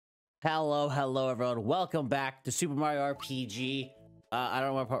Hello everyone. Welcome back to Super Mario RPG. I don't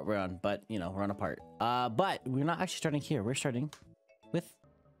know what part we're on, but you know, we're on a part. But we're not actually starting here. We're starting with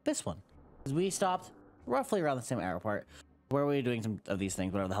this one. We stopped roughly around the same arrow part where we're doing some of these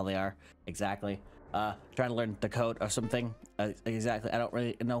things, whatever the hell they are. Exactly. Trying to learn the code or something. Exactly. I don't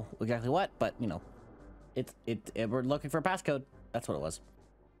really know exactly what, but you know, we're looking for a passcode. That's what it was.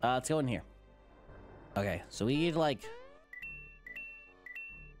 Let's go in here. Okay, so we need like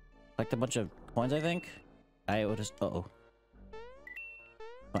collect a bunch of coins, I think. I would just fine.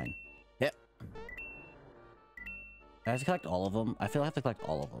 Yep. I have to collect all of them. I feel I have to collect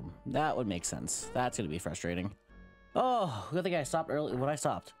all of them. That would make sense. That's gonna be frustrating. Oh, good thing I stopped early when I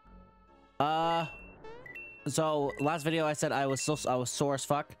stopped. So last video I said I was sore as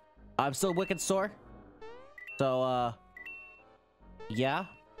fuck. I'm still wicked sore. So yeah.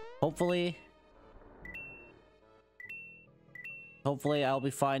 Hopefully I'll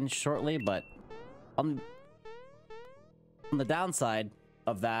be fine shortly, but on the downside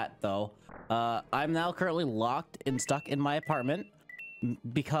of that, though, I'm now currently locked and stuck in my apartment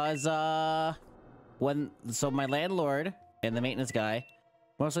because my landlord and the maintenance guy,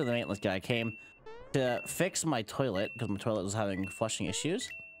 mostly the maintenance guy, came to fix my toilet because my toilet was having flushing issues.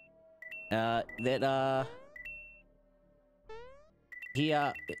 Ooh,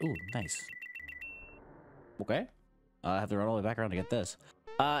 nice. Okay. I have to run all the way back around to get this.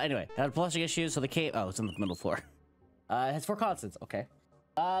 Anyway, I had flushing issues, so they came. Oh, it's in the middle floor. It has 4 constants. Okay.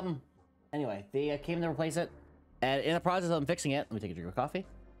 Anyway, they came to replace it, and in the process of them fixing it, let me take a drink of coffee.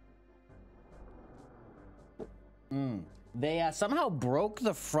 They somehow broke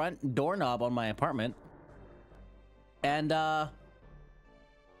the front doorknob on my apartment, and I'll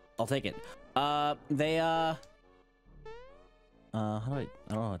take it. How do I don't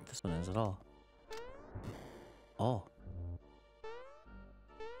know what this one is at all. Oh.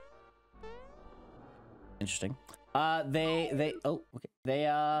 Interesting. They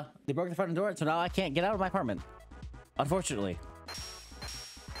broke the front door, so now I can't get out of my apartment. Unfortunately.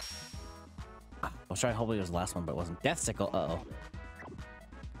 I was trying to hope it was the last one, but it wasn't. Death sickle. Uh-oh.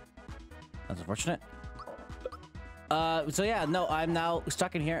 That's unfortunate. So yeah, no, I'm now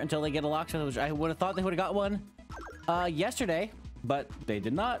stuck in here until they get a lock, which I would have thought they would have got one yesterday, but they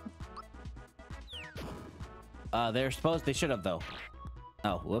did not. They should have, though.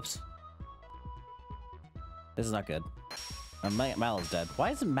 Oh, whoops. This is not good. Mallow's dead.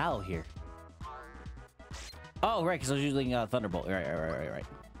 Why isn't Mallow here? Oh, right, because I was using Thunderbolt. Right.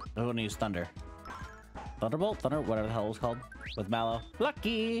 I want to use Thunder. Thunderbolt? Whatever the hell it was called. With Mallow.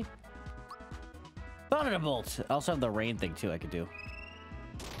 Lucky! Thunderbolt! I also have the rain thing, too, I could do.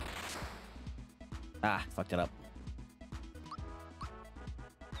 Ah, fucked it up.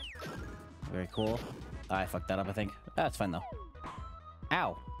 Very cool. I fucked that up, I think. That's fine, though.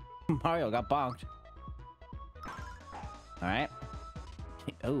 Ow! Mario got bonked. Alright.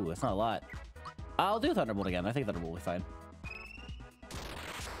 Oh, that's not a lot. I'll do Thunderbolt again. I think Thunderbolt will be fine.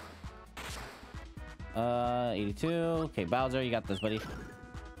 82. Okay, Bowser, you got this, buddy.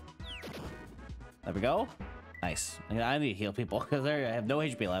 There we go. Nice. I need to heal people because I have no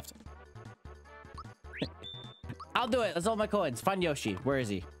HP left. I'll do it. That's all my coins. Find Yoshi. Where is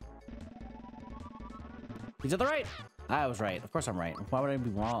he? He's at the right. I was right. Of course I'm right. Why would I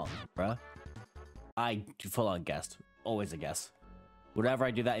be wrong, bruh? I full on guessed. Always a guess. Whenever I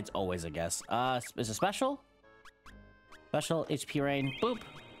do that, it's always a guess. Is it special? Special HP rain. Boop.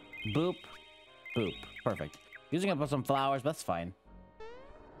 Boop. Boop. Perfect. Using up some flowers, but that's fine.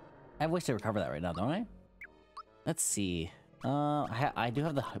 I have ways to recover that right now, don't I? Let's see. I do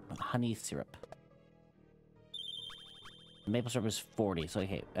have the honey syrup. The maple syrup is 40, so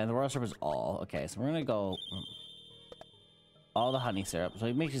okay. And the royal syrup is all. Okay, so we're gonna go all the honey syrup. So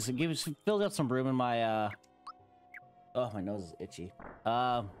it fills up some room in my oh, my nose is itchy.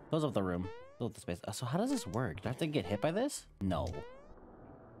 Fills up the room. Fills up the space. So how does this work? Do I have to get hit by this? No.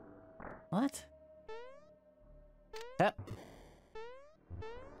 What? Yep.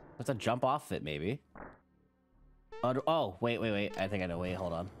 Let's jump off it, maybe. Oh, wait. I think I know. Wait,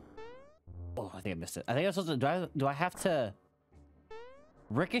 hold on. Oh, I think I missed it. I think I'm supposed to. Do I have to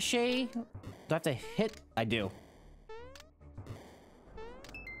ricochet? Do I have to hit? I do.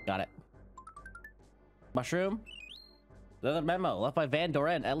 Got it. Mushroom. Another memo left by Van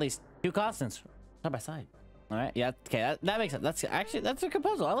Doren. At least 2 constants side by side. All right. Yeah. Okay. That makes sense. That's a good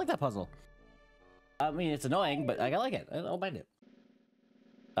puzzle. I like that puzzle. I mean, it's annoying, but I like it. I don't mind it.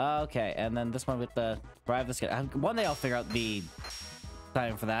 Okay, and then this one with the bribe this guy. One day I'll figure out the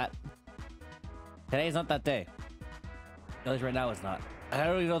time for that. Today's not that day. At least right now it's not. I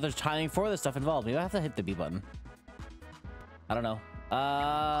don't even know if there's timing for this stuff involved. Maybe I have to hit the B button. I don't know.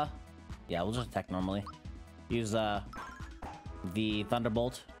 Yeah, we'll just attack normally. Use the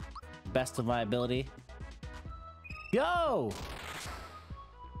Thunderbolt. Best of my ability. Go!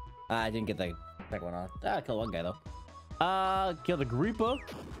 I didn't get the second one off. I killed one guy though. Kill the Creeper.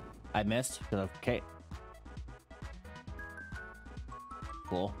 I missed. Okay.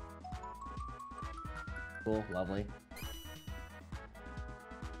 Cool. Cool. Lovely.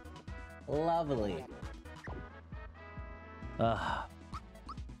 Lovely.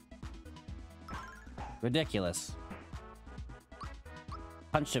 Ridiculous.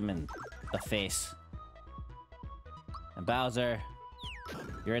 Punch him in the face. And Bowser,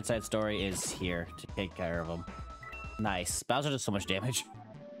 your inside story is here to take care of him. Nice. Bowser does so much damage.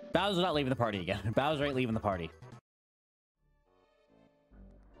 Bowser's not leaving the party again. Bowser ain't leaving the party.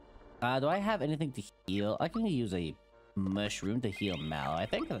 Do I have anything to heal? I can use a mushroom to heal Mal. I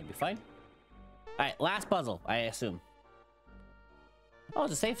think that'd be fine. Alright, last puzzle, I assume. Oh,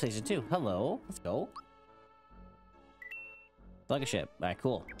 it's a safe station too. Hello. Let's go. Like a ship. Alright,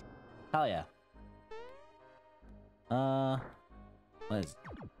 cool. Hell yeah. What is...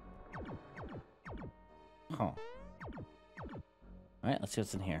 Huh. Alright, let's see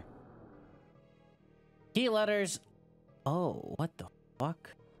what's in here. Key letters. Oh, what the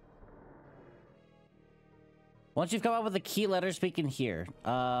fuck? Once you've come up with the key letters, speak in here.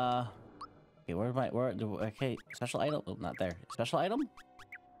 Okay, where am I? Okay, special item. Oh, not there. Special item?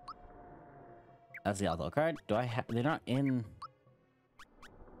 That's the alcohol card. Do I have... They're not in...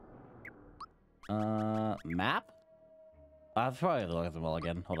 Map? I'll probably have to look at them all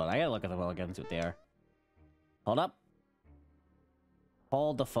again. Hold on, I gotta look at them all again, see what they are. Hold up.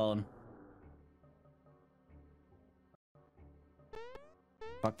 Hold the phone.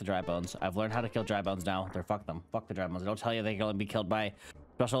 Fuck the dry bones. I've learned how to kill dry bones now. They're fuck them. Fuck the dry bones. They don't tell you they can only be killed by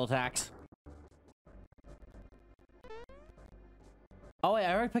special attacks. Oh wait,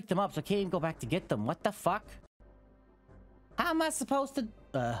 I already picked them up, so I can't even go back to get them. What the fuck? How am I supposed to...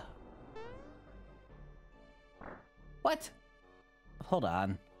 What? Hold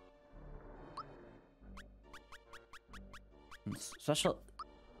on. Special...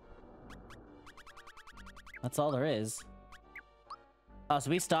 That's all there is. Oh, so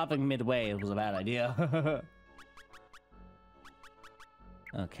me stopping midway was a bad idea.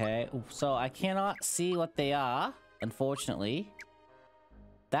 Okay, so I cannot see what they are, unfortunately.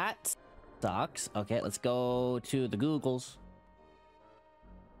 That sucks. Okay, let's go to the Googles.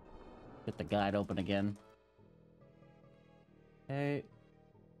 Get the guide open again. Okay.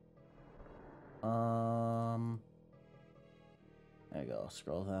 There you go.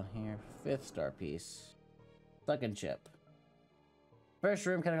 Scroll down here. 5th star piece. Second chip. First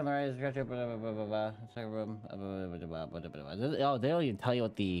room, kind of on the right. Second room. Oh, they don't even tell you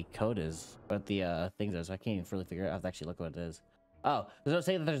what the code is, what the things are. So I can't even really figure out. I have to actually look what it is. Oh, there's no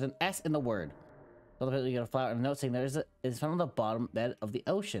saying that there's an S in the word. So you got a flower and a note saying there is found on the bottom bed of the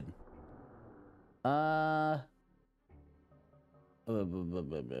ocean. Let's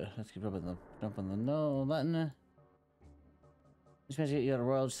keep up on the no button. Just mention you got a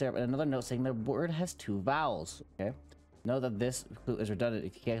royal syrup and another note saying the word has 2 vowels. Okay. Know that this clue is redundant.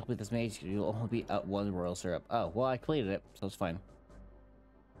 If you can't complete this maze, you'll only be at 1 royal syrup. Oh, well, I completed it, so it's fine.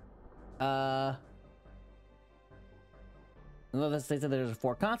 Another states that there's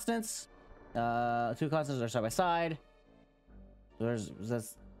 4 consonants. 2 consonants are side by side. There's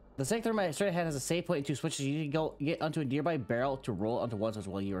the sector my straight ahead has a save point and 2 switches. You need to go get onto a nearby barrel to roll onto one switch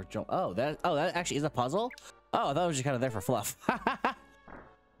while you are jump. Oh, that actually is a puzzle. Oh, I thought it was just kind of there for fluff.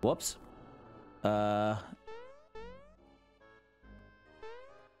 Whoops. Oh.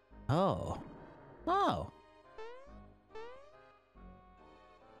 Oh.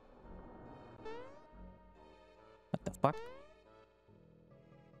 What the fuck?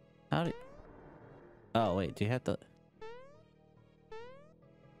 How do... Oh, wait, do you have to...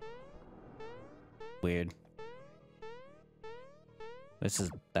 Weird. That's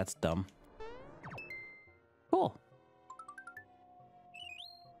dumb. Cool.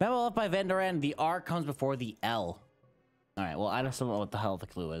 Memo left by Vendoran, the R comes before the L. Alright, well, I just don't know what the hell the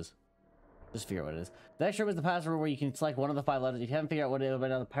clue is. Just figure out what it is. The next room is the password where you can select one of the 5 letters. If you haven't figured out what it is, right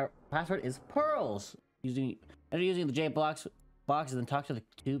now the password is pearls. Using the J box and then talk to the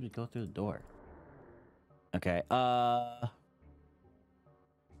tube to go through the door. Okay,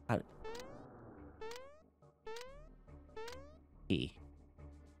 Key.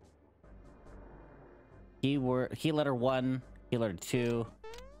 Keyword, key letter 1, key letter 2,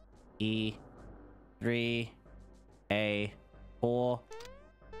 E, 3, A, 4,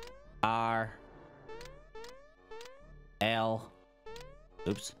 R, L,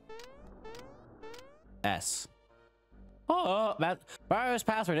 oops, S. Oh, that Mario's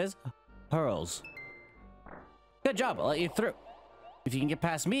password is pearls. Good job. I'll let you through. If you can get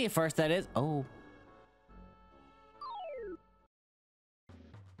past me first, that is. Oh.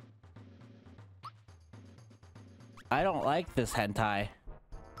 I don't like this hentai.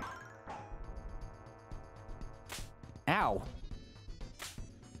 Ow.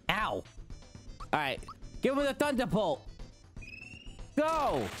 Ow. Alright. Give me the thunderbolt.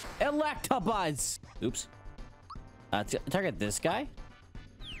 Go! Electabuzz! Oops. Target this guy.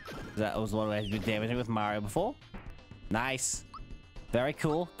 That was the one I had to do damage with Mario before. Nice. Very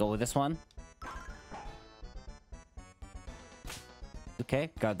cool. Go with this one. Okay,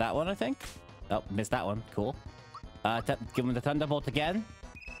 got that one, I think. Oh, missed that one. Cool. Give him the thunderbolt again.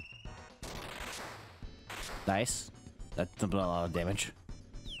 Nice. That's a lot of damage.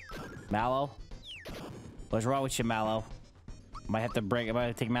 Mallow. What's wrong with you, Mallow? I might have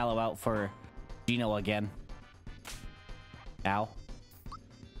to take Mallow out for Gino again. Ow.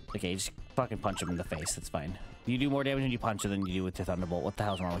 Okay, just fucking punch him in the face. That's fine. You do more damage when you punch him than you do with the thunderbolt. What the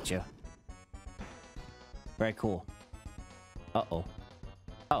hell's wrong with you? Very cool. Uh-oh.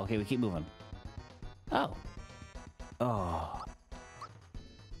 Oh, okay, we keep moving. Oh. Oh.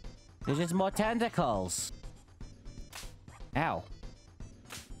 There's just more tentacles. Ow.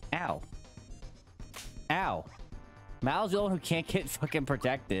 Ow. Ow. Mallow's the one who can't get fucking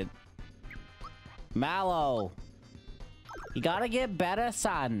protected. Mallow. You gotta get better,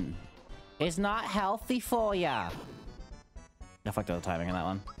 son. It's not healthy for ya. I fucked up the timing on that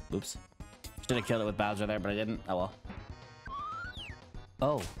one. Oops. Should have killed it with Bowser there, but I didn't. Oh well.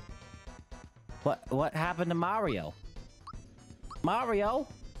 Oh. What happened to Mario? Mario?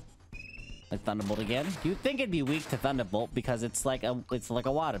 Like Thunderbolt again? You'd think it'd be weak to Thunderbolt because it's like a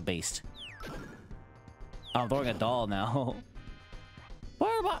water based. Oh, I'm throwing a doll now.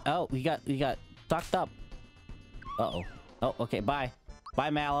 What about? Oh, we got sucked up. Uh-oh. Oh, okay, bye. Bye,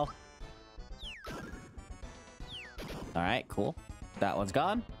 Mallow. Alright, cool. That one's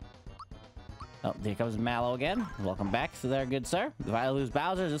gone. Oh, here comes Mallow again. Welcome back to there, good sir. If I lose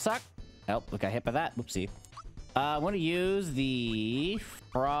Bowser, does it suck? Oh, we got hit by that. Whoopsie. I'm gonna use the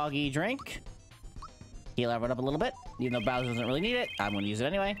froggy drink. Heal everyone up a little bit. Even though Bowser doesn't really need it, I'm gonna use it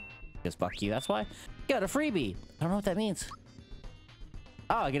anyway. Because fuck you, that's why. Got a freebie. I don't know what that means.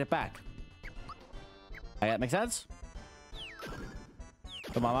 Oh, I get it back. That makes sense?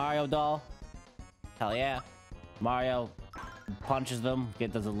 Come on, Mario doll. Hell yeah. Mario punches them,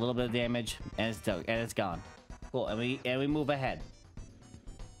 does a little bit of damage, and it's gone. Cool, and we move ahead.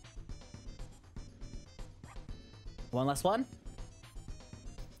 One last one.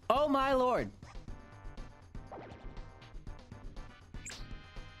 Oh my lord.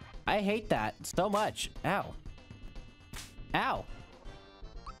 I hate that so much. Ow. Ow.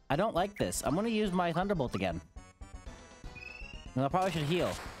 I don't like this. I'm gonna use my Thunderbolt again. And I probably should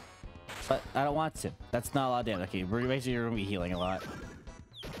heal. But I don't want to. That's not a lot of damage. Okay, basically you're gonna be healing a lot.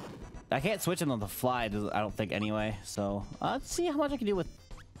 I can't switch them on the fly, I don't think, anyway. So, let's see how much I can do with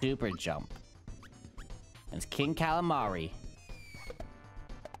Super Jump. And it's King Calamari.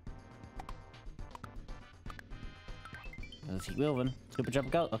 Let's keep moving. Super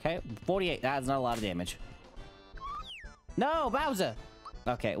Jump go. Okay, 48. That's not a lot of damage. No, Bowser!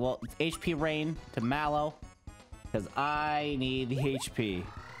 Okay, well, it's HP Rain to Mallow. Because I need the HP.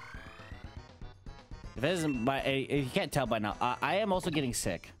 If it isn't by, if you can't tell by now, I am also getting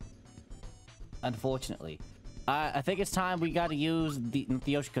sick. Unfortunately. I think it's time we gotta use the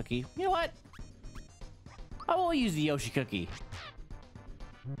Yoshi cookie. You know what? I will use the Yoshi cookie.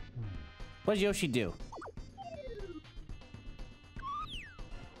 What does Yoshi do?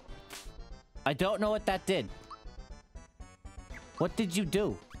 I don't know what that did. What did you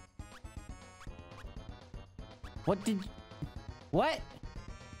do? What did... What?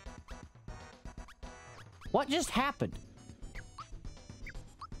 What just happened?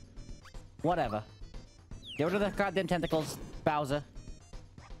 Whatever. Get rid of the goddamn tentacles, Bowser.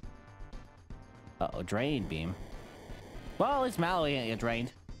 Uh-oh, drain beam. Well, at least Mallow ain't get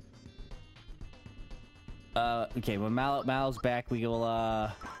drained. Okay, when Mallow's back, we will,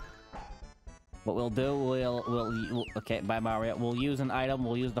 what we'll do, we'll okay, bye Mario. We'll use an item,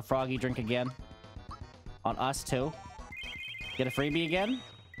 we'll use the froggy drink again. On us, too. Get a freebie again.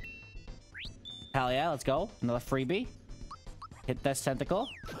 Hell yeah, let's go. Another freebie. Hit this tentacle.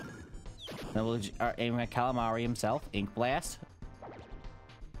 Then we'll aim at Calamari himself. Ink Blast.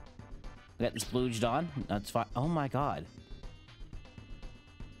 We got this splooged on. That's fine. Oh my god.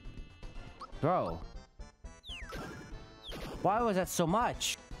 Bro. Why was that so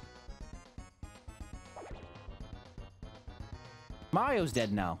much? Mario's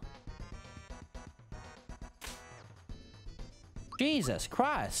dead now. Jesus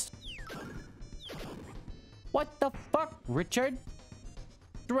Christ. What the fuck, Richard?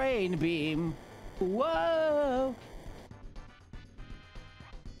 Drain beam. Whoa.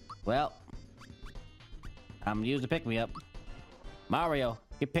 Well, I'm gonna use the pick me up. Mario,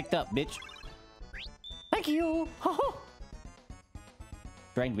 get picked up, bitch. Thank you.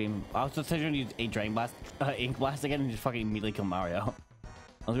 Drain beam. I was just trying to use a drain blast, ink blast again, and just fucking immediately kill Mario.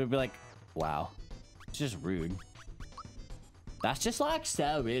 I was gonna be like, wow, it's just rude. That's just like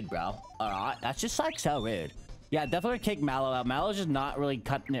so rude, bro. Alright, that's just like so rude. Yeah, definitely kick Mallow out. Mallow's just not really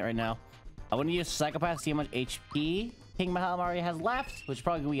cutting it right now. I want to use Psychopath to see how much HP King Mario has left, which is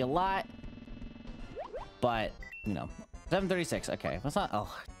probably gonna be a lot. But, you know, 736. Okay, that's not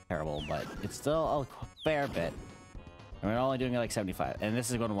terrible, but it's still a fair bit. And we're only doing it like 75, and this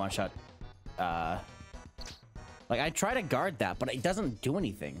is going to one shot. Like I try to guard that, but it doesn't do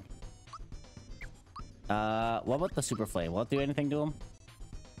anything. What about the Super Flame? Will it do anything to him?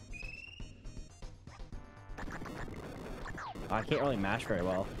 I can't really mash very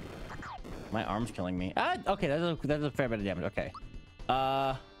well. My arm's killing me. Ah, okay, that's a fair bit of damage. Okay.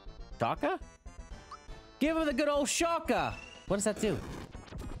 Shaka? Give him the good old Shaka! What does that do?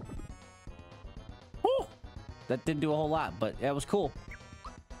 Oh! That didn't do a whole lot, but it was cool.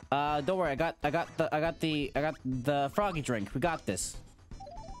 Don't worry, I got the froggy drink. We got this.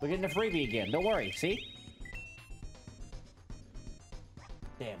 We're getting a freebie again. Don't worry, see?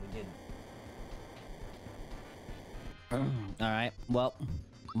 Damn, we didn't. Alright, well,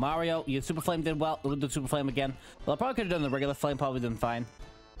 Mario, your Super Flame did well. We'll do Super Flame again. Well, I probably could have done the regular Flame, probably done fine.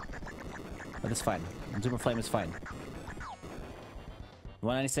 But it's fine. Super Flame is fine.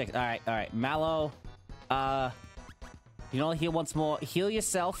 196. Alright. Mallow, you know, heal once more. Heal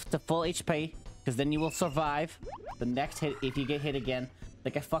yourself to full HP, because then you will survive the next hit if you get hit again.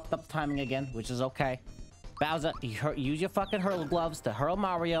 Like I fucked up the timing again, which is okay. Bowser, use your fucking hurl gloves to hurl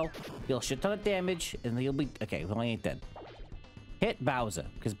Mario. Deal a shit ton of damage, and he'll be... Okay, we only ain't dead. Hit Bowser,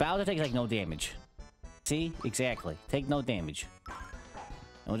 because Bowser takes, like, no damage. See? Exactly. Take no damage. And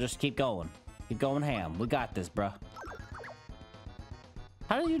we'll just keep going. Keep going ham. We got this, bruh.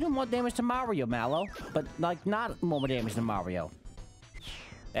 How do you do more damage to Mario, Mallow? But, like, not more damage to Mario.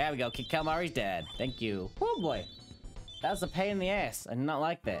 There we go. Kick Calamari's dead. Thank you. Oh, boy. That was a pain in the ass. I did not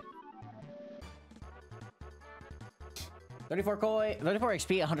like that. 34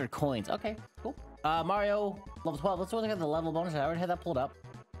 XP, 100 coins. Okay, cool. Mario, level 12. Let's look at the level bonus. I already had that pulled up.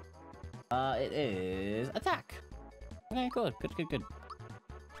 It is attack. Okay, good. Good.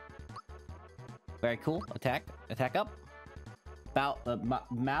 Very cool. Attack up. About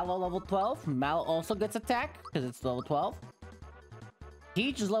Mallow level 12. Mallow also gets attack because it's level 12.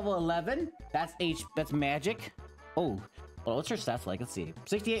 Peach is level 11. That's magic. Oh. Well, what's your stats like? Let's see.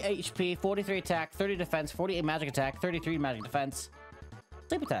 68 HP, 43 attack, 30 defense, 48 magic attack, 33 magic defense.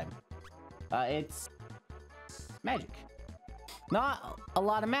 Sleepy time. It's magic. Not a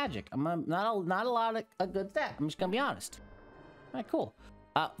lot of magic. Not a lot of good stat. I'm just gonna be honest. All right, cool.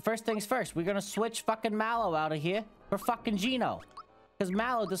 First things first. We're gonna switch fucking Mallow out of here for fucking Geno, because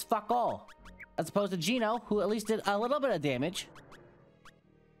Mallow does fuck all, as opposed to Geno, who at least did a little bit of damage.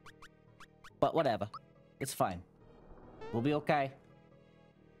 But whatever. It's fine. We'll be okay.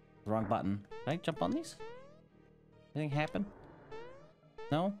 Wrong button. Can I jump on these? Anything happen?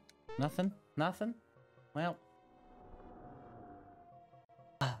 No? Nothing? Nothing? Well.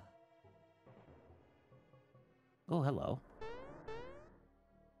 Oh, hello.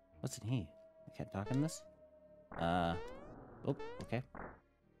 What's in here? I can't talk in this? Oh, okay.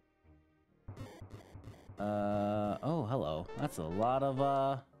 Oh, hello. That's a lot of,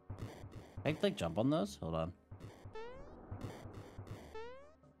 I can, like, jump on those? Hold on.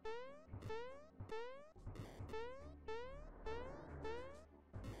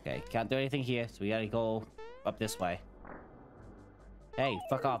 Okay, can't do anything here, so we gotta go up this way. Hey,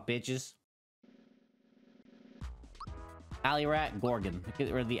 fuck off, bitches. Alley Rat, Gorgon.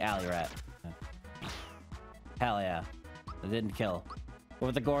 Get rid of the Alley Rat. Hell yeah. It didn't kill. What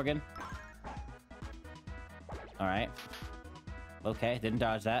with the Gorgon? Alright. Okay, didn't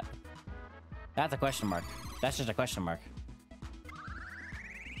dodge that. That's a question mark. That's just a question mark.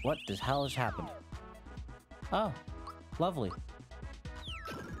 What the hell has happened? Oh, lovely.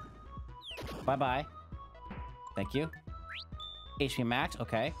 Bye-bye. Thank you. HP max.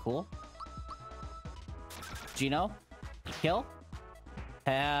 Okay, cool. Geno. Kill.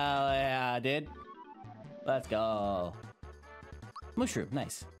 Hell yeah, dude. Let's go. Mushroom.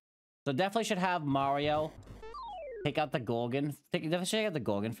 Nice. So definitely should have Mario take out the Gorgon. Definitely should take out the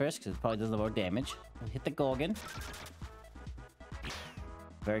Gorgon first, because it probably does the more damage. Hit the Gorgon.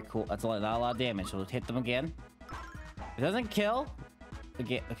 Very cool. That's not a lot of damage. So we'll hit them again. If it doesn't kill,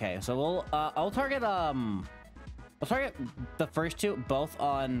 Okay, so we'll I'll target the first two both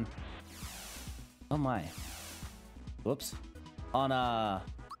on. Oh my. Whoops. On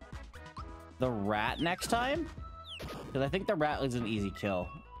the rat next time, because I think the rat is an easy kill.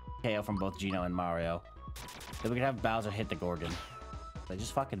 KO from both Gino and Mario. Then we can have Bowser hit the Gorgon. They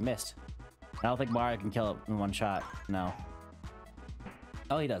just fucking missed. I don't think Mario can kill it in one shot. No.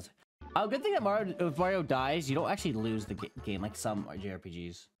 Oh, he does. Oh, good thing that if Mario dies, you don't actually lose the game like some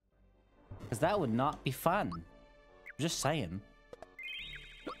JRPGs. Because that would not be fun. Just saying.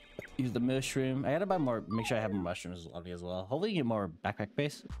 Use the mushroom. I gotta buy more. Make sure I have more mushrooms as well. Hopefully, you get more backpack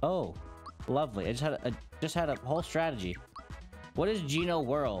space. Oh, lovely. I just had a whole strategy. What is Gino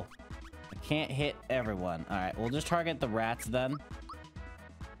Whirl? I can't hit everyone. All right, we'll just target the rats then,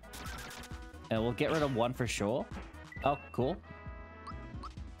 and we'll get rid of one for sure. Oh, cool.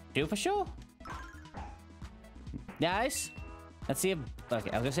 Two for sure. Nice. Let's see if.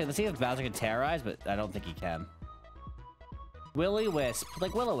 Okay, I was gonna say let's see if Bowser can terrorize, but I don't think he can. Willy Wisp,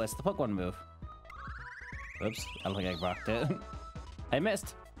 like Will-O-Wisp, the Pokemon move. Oops, I don't think I rocked it. I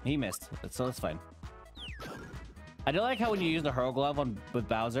missed. He missed, so that's fine. I do like how when you use the Hurl Glove with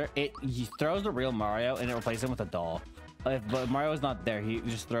Bowser, he throws the real Mario and it replaces him with a doll. But Mario is not there, he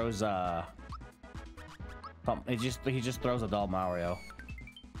just throws he just throws a doll Mario.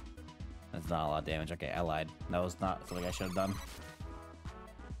 That's not a lot of damage. Okay, I lied. That was not something I should have done.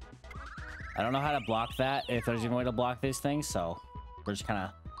 I don't know how to block that, if there's even a way to block these things, so we're just kind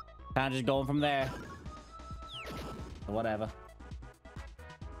of just going from there. Whatever.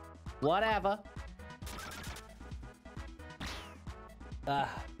 Whatever.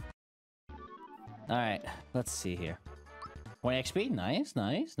 Alright, let's see here. 20 XP? Nice,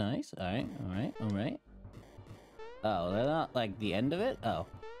 nice, nice. Alright, alright, alright. Oh, they're not like the end of it? Oh.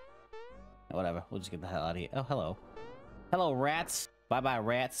 Whatever, we'll just get the hell out of here. Oh, hello. Hello, rats. Bye-bye,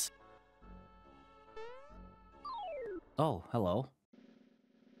 rats. Oh, hello.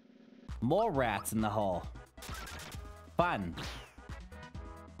 More rats in the hole. Fun.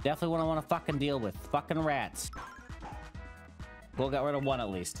 Definitely what I want to fucking deal with. Fucking rats. We'll get rid of one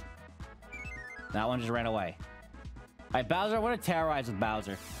at least. That one just ran away. Alright, Bowser, I want to terrorize with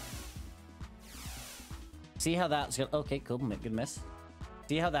Bowser. See how that's gonna... Okay, cool. Good miss.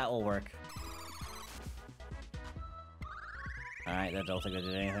 See how that will work. Alright, I don't think I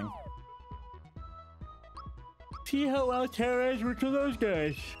did anything. See how well terrorize works with those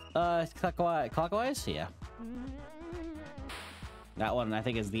guys. Clockwise? Yeah. That one, I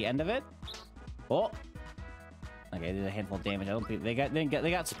think, is the end of it. Oh! Okay, they did a handful of damage. I don't think they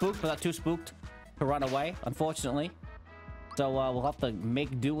got spooked, but not too spooked to run away, unfortunately. So we'll have to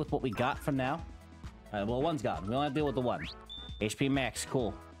make do with what we got from now. Alright, well, one's gone. We only have to deal with the one. HP max,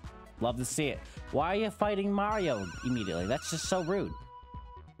 cool. Love to see it. Why are you fighting Mario immediately? That's just so rude.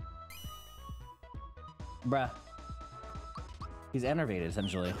 Bruh. He's enervated,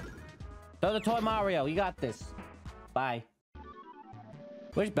 essentially. Throw the toy Mario, you got this. Bye.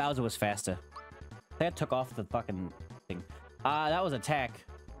 Wish Bowser was faster. I think I took off the fucking thing. That was attack.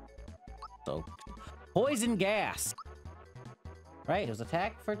 So, poison gas. Right, it was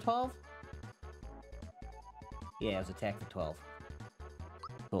attack for 12? Yeah, it was attack for 12.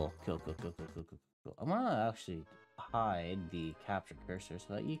 Cool, cool. I want to actually hide the capture cursor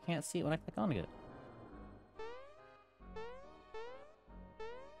so that you can't see it when I click on it.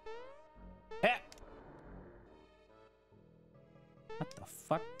 What the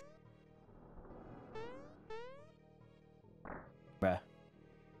fuck? Bruh.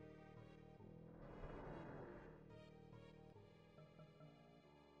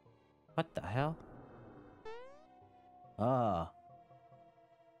 What the hell? Ah.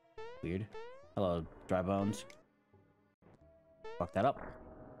 Weird. Hello, dry bones. Fuck that up.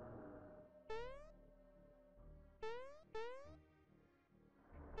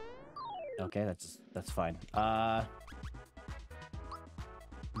 Okay, that's fine.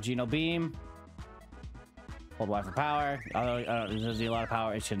 Geno Beam. Hold Y for power. Although I don't there's a lot of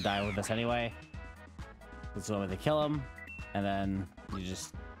power, it shouldn't die with us anyway. This is the way they kill him. And then you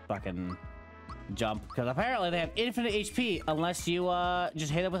just fucking jump. Because apparently they have infinite HP unless you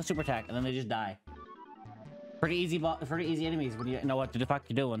just hit them with a super attack and then they just die. Pretty easy enemies when you know what the fuck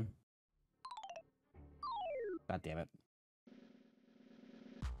you're doing. God damn it.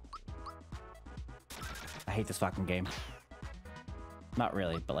 I hate this fucking game. Not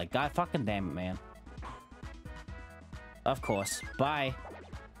really, but like, god fucking damn it, man. Of course. Bye.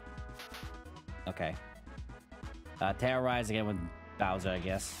 Okay. Terrorize again with Bowser, I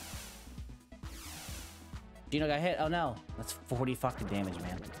guess. Gino got hit. Oh no. That's 40 fucking damage,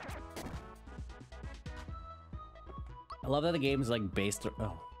 man. I love that the game is like based.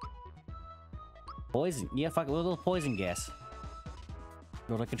 Oh, poison. Yeah, fuck it. Little poison gas.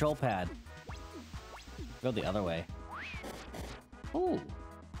 Go to the control pad. Go the other way. Ooh.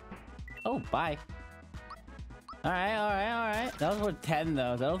 Oh, bye. Alright, alright, alright. That was worth 10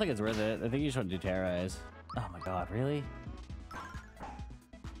 though. So I don't think it's worth it. I think you just want to do terrorize. Oh my god, really?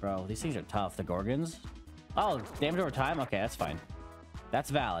 Bro, these things are tough. The Gorgons? Oh, damage over time? Okay, that's fine. That's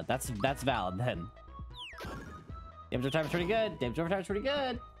valid. That's valid then. Damage over time is pretty good. Damage over time is pretty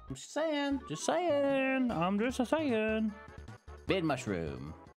good. I'm just saying. Just saying. I'm just saying. Mid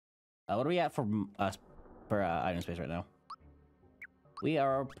mushroom. What are we at for item space right now? We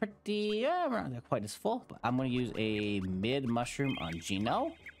are pretty, we're not quite as full, but I'm going to use a mid mushroom on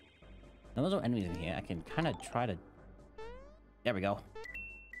Gino. Now, those are enemies in here. I can kind of try to... There we go.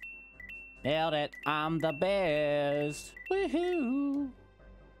 Nailed it. I'm the best. Woohoo.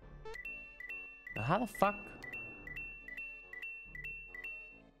 But how the fuck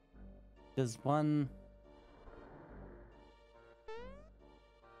does one...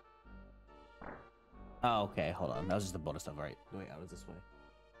 Oh, okay, hold on. That was just the bonus stuff, right? Wait, out is this way.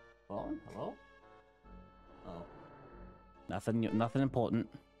 Phone? Hello? Oh. Nothing important.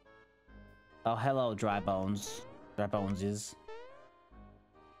 Oh, hello, dry bones. Dry bones is...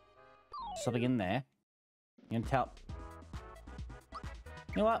 Something in there. You can tell...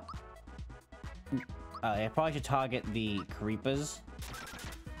 You know what? I probably should target the creepers.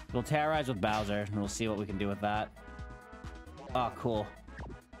 We'll terrorize with Bowser, and we'll see what we can do with that. Oh, cool.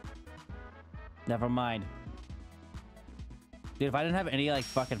 Never mind. Dude, if I didn't have any, like,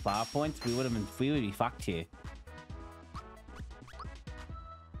 fucking flower points, we would be fucked here.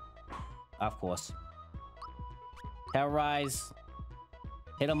 Of course. Terrorize.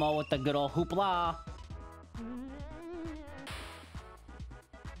 Hit them all with the good old hoopla.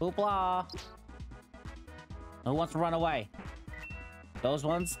 Hoopla. Who wants to run away? Those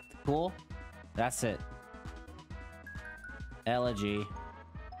ones? Cool. That's it. Elegy.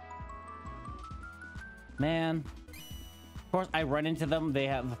 Man. Of course, I run into them. They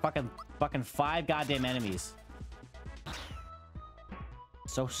have fucking 5 goddamn enemies.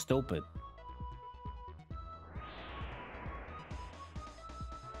 So stupid.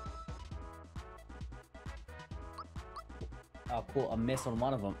 Oh, cool. A miss on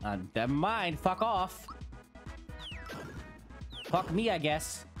one of them. Never mind. Fuck off. Fuck me, I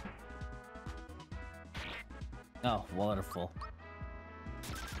guess. Oh, wonderful.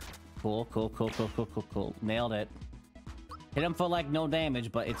 Cool, cool, cool, cool, cool, cool, cool. Nailed it. Hit him for, like, no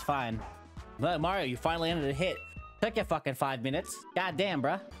damage, but it's fine. Look, Mario, you finally ended a hit. Took you fucking 5 minutes. God damn,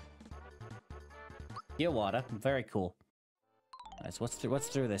 bruh. Gear water. Very cool. Nice. What's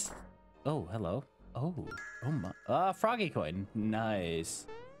through this? Oh, hello. Oh my. Froggy coin. Nice.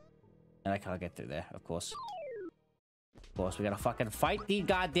 And I can't get through there, of course. Of course, we gotta fucking fight these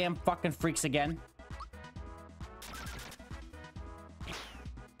goddamn fucking freaks again.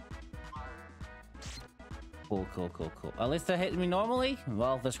 Cool, cool, cool, cool. At least they're hitting me normally?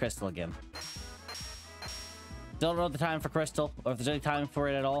 Well, there's Crystal again. Don't know the time for Crystal, or if there's any time for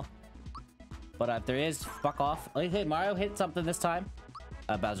it at all. But if there is, fuck off. Hey, Mario hit something this time.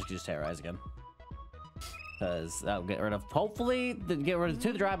 Bowser can just terrorize again. Because that'll get rid of, hopefully, get rid of 2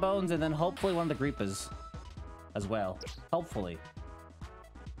 of the dry bones, and then hopefully one of the creepers as well. Hopefully.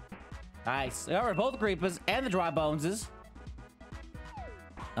 Nice. Got rid of both the creepers and the dry boneses.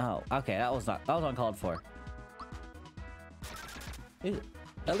 Oh, okay, that was uncalled for.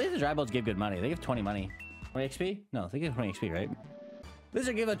 At least the dry bones give good money. They give 20 money. 20 XP? No, they give 20 XP, right? At least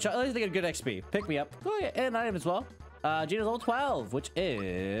they give good XP. Pick me up. Oh yeah, and item as well. Gina's level 12, which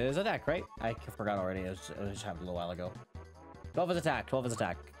is attack, right? I forgot already. It just happened a little while ago. 12 is attack. 12 is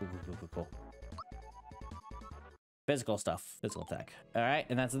attack. Cool. Physical stuff. Physical attack. All right,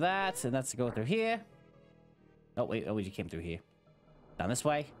 and that's that. And that's to go through here. Oh, wait. Oh, we just came through here. Down this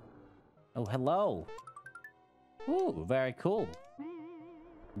way. Oh, hello. Ooh, very cool.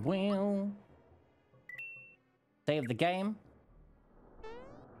 Well. Save the game.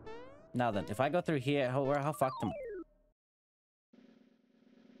 Now then, if I go through here, how fucked am I?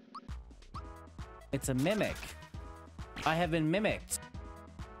 It's a mimic. I have been mimicked.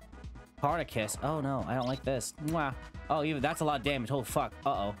 Particus. Oh no, I don't like this. Mwah. Oh, even that's a lot of damage. Oh fuck.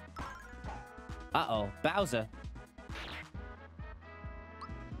 Uh-oh. Uh-oh. Bowser.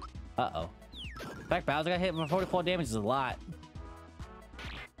 Uh-oh. In fact, Bowser got hit for 44 damage is a lot.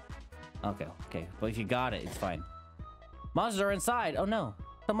 Okay. But if you got it, it's fine. Monsters are inside. Oh no.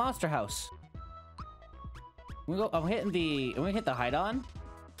 The monster house. I'm hitting the... When we hit the hide on,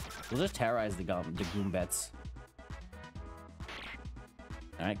 we'll just terrorize the Goombets.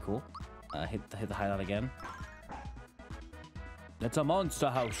 Alright, cool. Hit the hide on again. It's a monster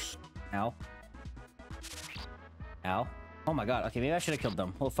house. Ow. Ow. Oh my god. Okay, maybe I should have killed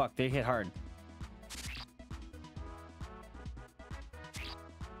them. Oh fuck, they hit hard.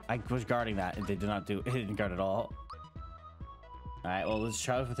 I was guarding that and they did not do it. Didn't guard at all. Alright, well let's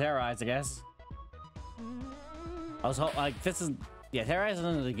try with Terrorize, I guess. I was like, this is, yeah, Terrorize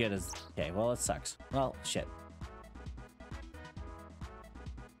isn't as good as, okay, well it sucks. Well, shit.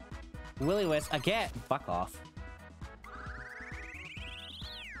 Willy Wisp again. Fuck off.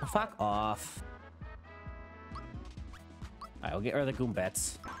 Fuck off. Alright, we'll get rid of the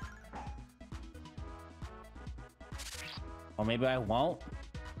Goombets. Or maybe I won't.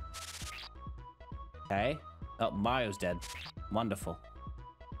 Okay. Oh, Mario's dead. Wonderful.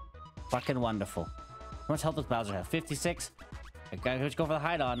 Fucking wonderful. How much health does Bowser have? 56? I gotta just go for the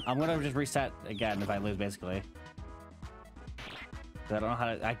hide on. I'm gonna just reset again if I lose, basically. I don't know how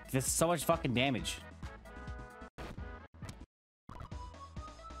to... This is so much fucking damage.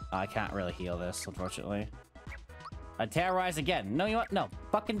 I can't really heal this, unfortunately. I terrorize again. No, you know what? No.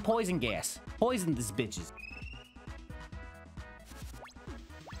 Fucking poison gas. Poison these bitches.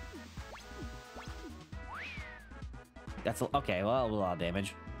 That's... Okay, well, a lot of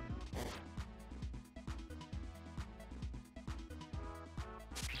damage.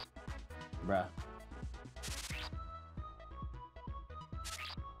 Bruh.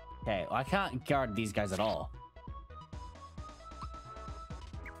 Okay, well, I can't guard these guys at all.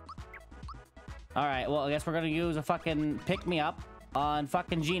 Alright, well, I guess we're gonna use a fucking pick-me-up on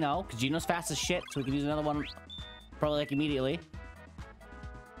fucking Gino, because Gino's fast as shit, so we can use another one probably, like, immediately.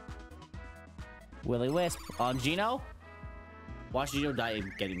 Willy Wisp on Gino. Watch Gino die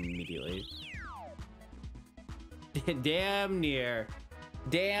getting immediately. Damn near.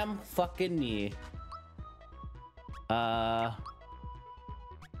 Damn fucking near. I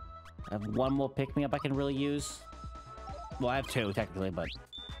have one more pick-me-up I can really use. Well, I have two, technically, but,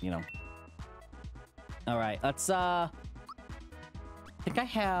 you know. Alright, let's, I think I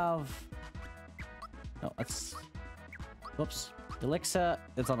have... No, let's... Whoops. Elixir,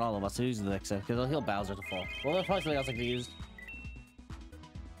 it's on all of us, so use the Elixir, because it'll heal Bowser to full. Well, there's probably something else I could use.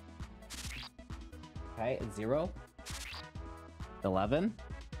 Okay, 0. 11.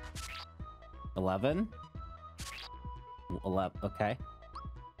 11. 11, okay.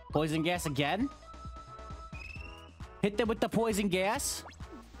 Poison gas again. Hit them with the poison gas.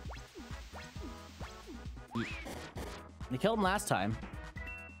 They killed him last time.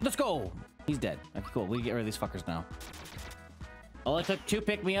 Let's go. He's dead. Okay, cool. We can get rid of these fuckers now. Only took 2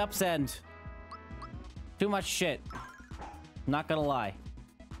 pick-me-ups and too much shit. Not gonna lie.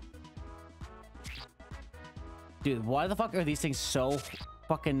 Dude, why the fuck are these things so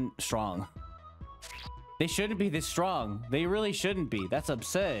fucking strong? They shouldn't be this strong. They really shouldn't be. That's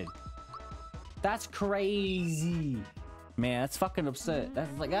absurd. That's crazy. Man, that's fucking absurd.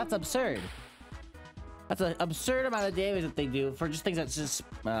 That's absurd. That's an absurd amount of damage that they do for just things that's just,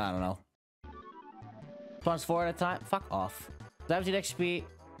 I don't know. Plus 4 at a time? Fuck off. 17 XP,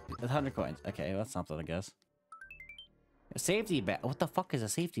 100 coins. Okay, that's something, I guess. A safety badge. What the fuck is a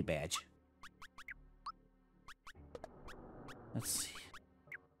safety badge? Let's see.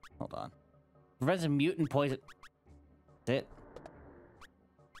 Hold on. Prevents a mutant poison. That's it.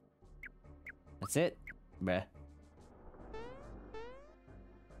 That's it. Bruh.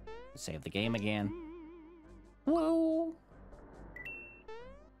 Save the game again. Whoa.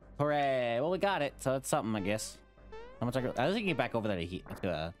 Hooray. Well, we got it, so it's something, I guess. How much I was thinking back over there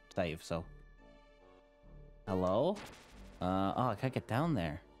to save, so. Hello? Oh, I can't get down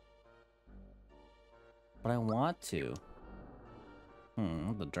there. But I want to.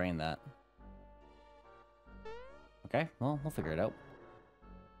 I'm gonna drain that. Okay, well, we'll figure it out.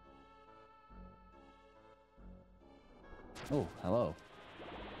 Oh, hello.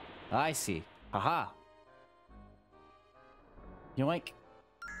 I see. Haha. Yoink.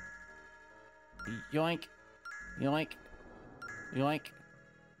 Yoink. Yoink. Yoink.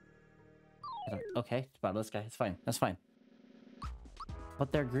 Okay, it's about this guy. It's fine. That's fine.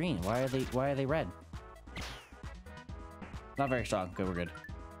 But they're green. Why are they red? Not very strong. Good, we're good.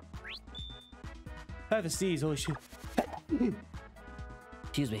 I have to sneeze. Holy shit.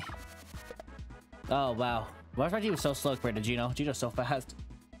 Excuse me. Oh, wow. Why was my team so slow compared to Gino? Gino's so fast.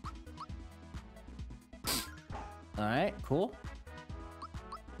 Alright, cool.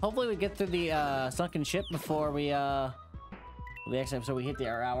 Hopefully we get through the sunken ship before we the next episode we hit the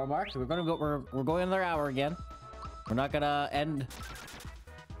hour mark. So we're going another hour again. We're not gonna end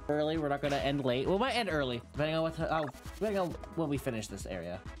early. We're not gonna end late. We might end early, depending on depending on when we finish this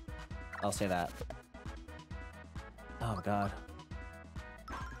area. I'll say that. Oh god.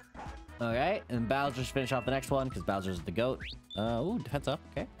 Okay, and Bowser's finish off the next one because Bowser's the goat. Ooh, defense up.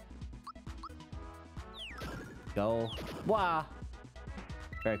 Okay. Go. Wow.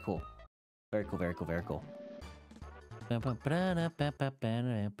 Very cool. Very cool, very cool, very cool. I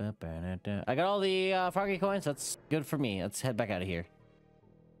got all the Froggy coins. That's good for me. Let's head back out of here.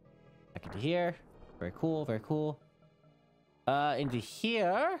 Back into here. Very cool, very cool. Into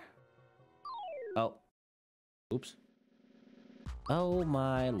here. Oh. Oops. Oh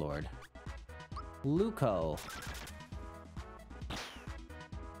my lord. Luco.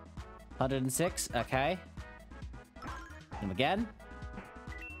 106. Okay. Him again.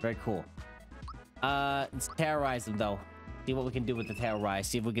 Very cool. Let's terrorize them though. See what we can do with the terrorize.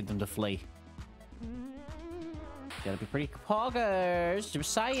 See if we get them to flee. Gotta be pretty poggers. You're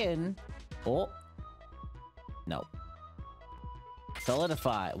saying. Oh. No.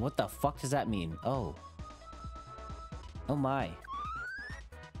 Solidify. What the fuck does that mean? Oh. Oh my.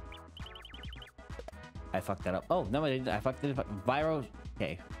 I fucked that up. Oh, no, I didn't. I fucked it. Viro.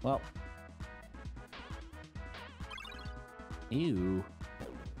 Okay, well. Ew.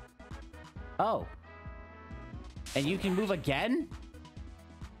 Oh. And you can move again?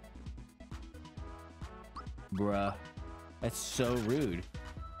 Bruh. That's so rude.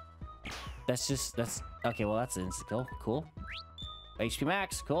 That's just, that's... Okay, well, that's insta-kill. Cool. HP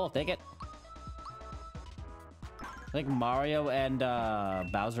max. Cool, take it. I think Mario and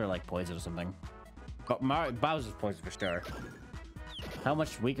Bowser are like poison or something. But Bowser's poison for sure. How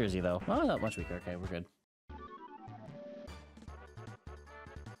much weaker is he though? Oh, not much weaker. Okay, we're good.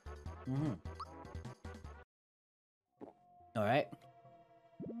 All right.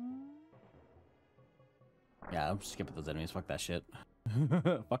 Yeah, I'm just skipping those enemies. Fuck that shit.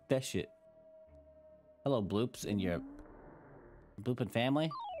 Fuck that shit. Hello, Bloops and your Bloopin' family.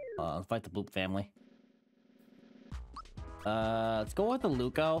 Let's fight the Bloop family. Let's go with the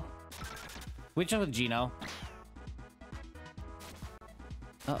Luco. Which one with Gino?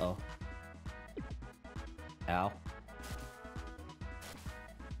 Uh-oh. Ow.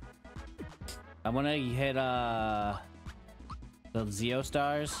 I'm gonna hit, the Zeo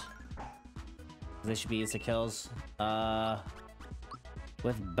stars. They should be insta-kills.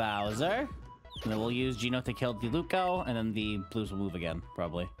 With Bowser. And then we'll use Gino to kill the Luco, and then the Blues will move again,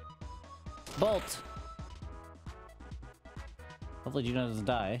 probably. Bolt! Hopefully Gino doesn't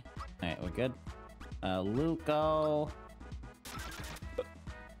die. Alright, we're good. Luco.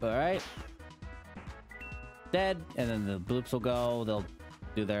 Alright. Dead. And then the Bloops will go. They'll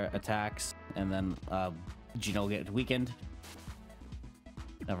do their attacks. And then Gino will get weakened.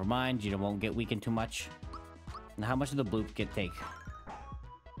 Never mind. Gino won't get weakened too much. And how much did the Bloop take?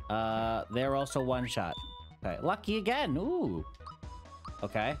 They're also one shot. Okay. Lucky again. Ooh.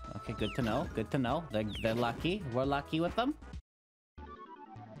 Okay. Okay, good to know. Good to know. They're lucky. We're lucky with them.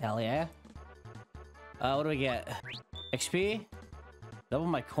 Hell yeah. What do we get? XP? Double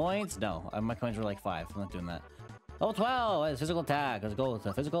my coins? No, my coins were like 5. I'm not doing that. Oh, 12! It's physical attack. Let's go with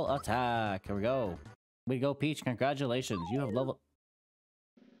the physical attack. Here we go. We go, Peach. Congratulations. You have level...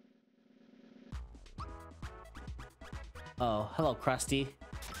 Oh, hello, Krusty.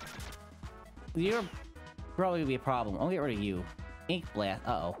 You're probably gonna be a problem. I'll get rid of you. Ink blast.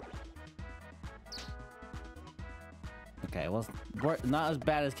 Uh-oh. Okay, well, we're not as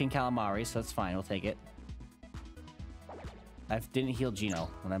bad as King Calamari, so that's fine. We'll take it. I didn't heal Gino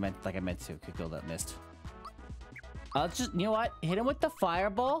when I meant to. Could kill that missed. Let's just, you know what? Hit him with the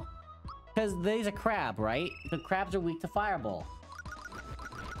fireball. Because he's a crab, right? The crabs are weak to fireball.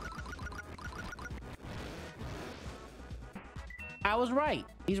 I was right.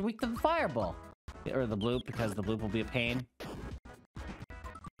 He's weak to the fireball. Or the bloop, because the bloop will be a pain.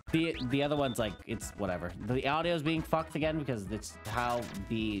 The other one's like, it's whatever. The audio's being fucked again because it's how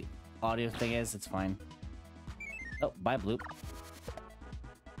the audio thing is. It's fine. Oh, bye, bloop.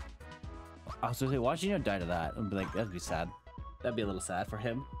 I was gonna say, why should you die to that? I'd be like, that'd be sad. That'd be a little sad for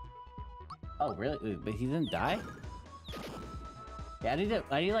him. Oh, really? But he didn't die? Yeah, I need to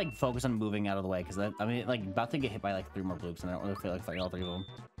like focus on moving out of the way because I mean, like, about to get hit by like 3 more bloops, and I don't really feel like fighting all 3 of them.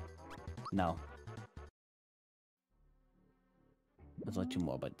 No. There's only 2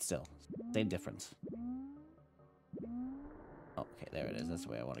 more, but still, same difference. Oh, okay, there it is. That's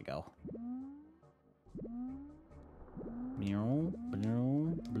the way I want to go. Bloom,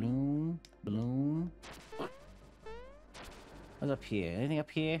 bloom, bloom, bloom. What's up here? Anything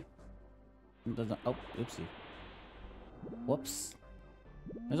up here? Oh, oopsie. Whoops.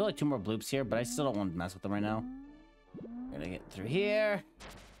 There's only 2 more bloops here, but I still don't want to mess with them right now. We're gonna get through here.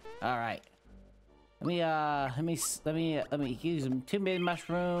 All right. Let me use them 2 mid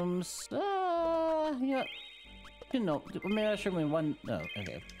mushrooms. Yeah. 2 no, mushroom and 1. No,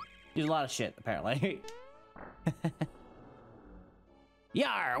 okay. Use a lot of shit, apparently.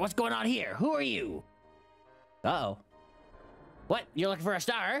 Yar, what's going on here? Who are you? Uh-oh. What? You're looking for a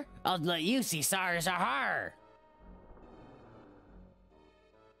star? I'll let you see stars. Ahar.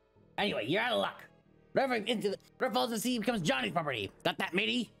 Anyway, you're out of luck. Whatever falls in the sea becomes Johnny's property. Got that,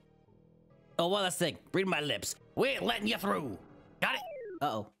 matey? Oh, well, that's the thing. Read my lips. We ain't letting you through. Got it?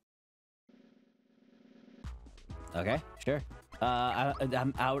 Uh-oh. Okay, sure.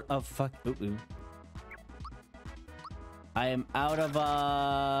 I'm out of fuck. Ooh. I am out of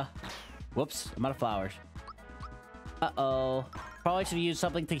whoops, I'm out of flowers. Uh-oh. Probably should use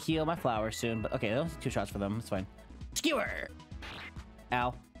something to heal my flowers soon, but okay, that was 2 shots for them. It's fine. Skewer!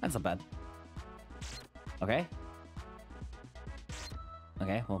 Ow. That's not bad. Okay.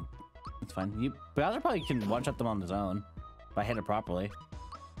 Okay, well, it's fine. Bowser probably can one-shot them on his own if I hit it properly.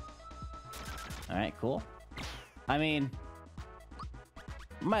 Alright, cool. I mean,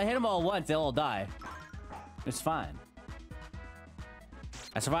 I might hit them all once, they'll all die. It's fine.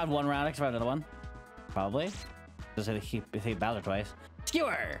 I survived 1 round, I survived another one. Probably. Just hit Bowser twice.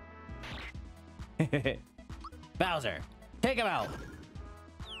 Skewer! Bowser, take him out!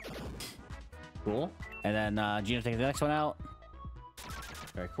 Cool. And then Gino takes the next one out.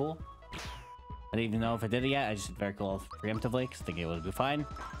 Very cool. I didn't even know if I did it yet. I just did very cool preemptively because I think it would be fine.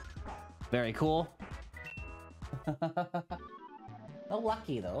 Very cool. No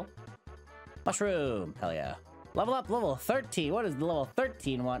lucky though. Mushroom. Hell yeah. Level up, level 13. What does the level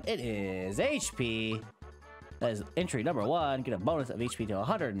 13 want? It is HP. That is entry number 1. Get a bonus of HP to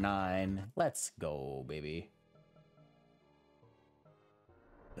 109. Let's go, baby.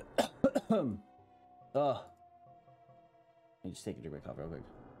 Ugh. Let me just take a drink of coffee real quick.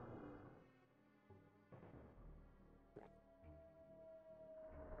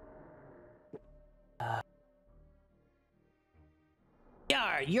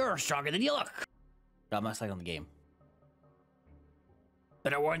 Yeah, you're stronger than you look. Got my sight on the game.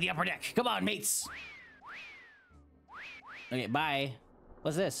 Better warn the upper deck. Come on, mates. Okay, bye.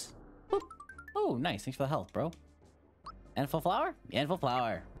 What's this? Boop. Oh, nice. Thanks for the health, bro. And full flower? And full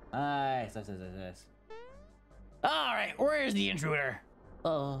flower. Nice. Nice. All right, where's the intruder?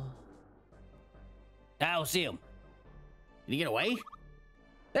 Oh. I'll see him. Did he get away?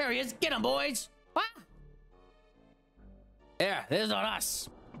 There he is. Get him, boys. Ah. There, this is on us.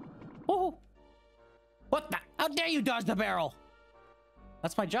 Woohoo. What the? How dare you dodge the barrel?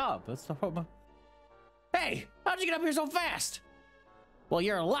 That's my job. That's the problem. Hey, how'd you get up here so fast? Well,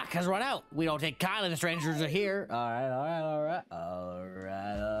 your luck has run out. We don't take kindly to strangers are here. All right.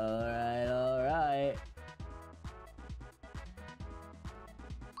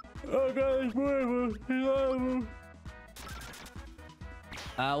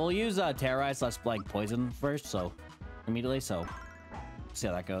 We'll use terrorize less like poison first, so immediately. So see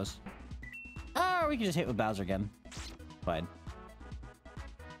how that goes. Or we can just hit with Bowser again. Fine.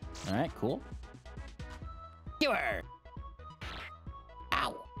 All right, cool. Skewer.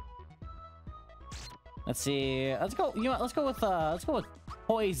 Ow. Let's see. Let's go. You know what? Let's go with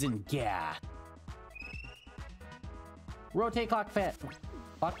poison gas. Rotate clock fit.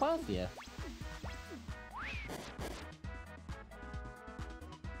 Clock path? Yeah.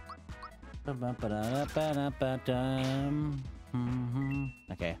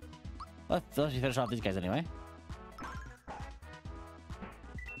 Okay. Let's finish off these guys anyway.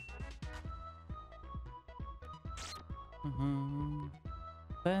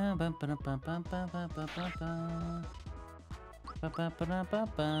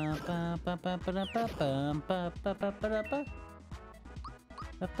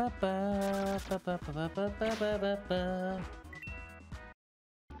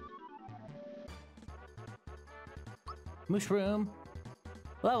 Mushroom.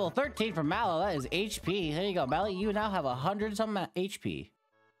 Level 13 for Mallow. That is HP. There you go, Mallow. You now have 100 some HP.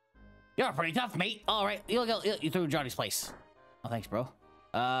 You're pretty tough, mate. All right, you through Johnny's place. Oh, thanks, bro.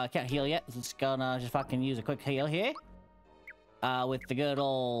 Can't heal yet. Just gonna just fucking use a quick heal here. With the good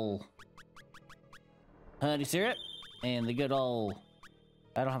old honey syrup and the good old.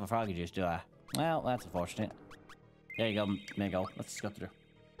 I don't have a froggy juice, do I? Well, that's unfortunate. There you go. There you go. Let's just go through.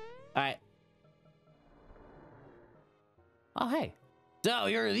 All right. Oh, hey. So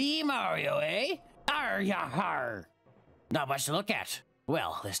you're the Mario, eh? Arr. Not much to look at.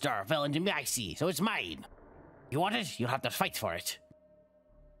 Well, the star fell into my sea, so it's mine. You want it? You'll have to fight for it.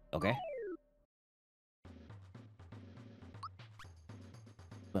 Okay.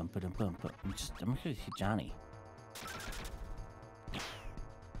 I'm gonna hit Johnny.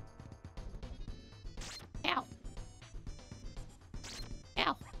 Ow.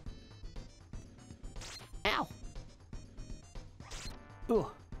 Ow. Ow.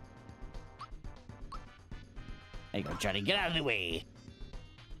 Ooh. you go, Johnny. Get out of the way.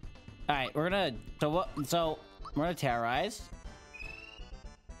 All right, we're gonna. So we're gonna terrorize.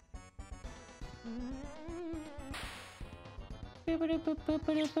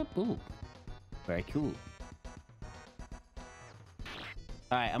 Ooh, very cool.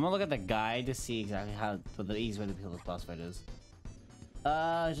 All right, I'm gonna look at the guide to see exactly what the easiest way to kill this boss fight is.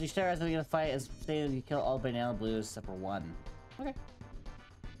 So you terrorize the beginning of the fight as stated. You kill all banana blues except for one. Okay.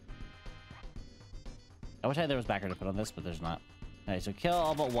 I wish there was backer to put on this, but there's not. All right, so kill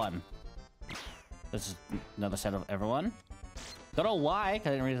all but one. This is another set of everyone. Don't know why, because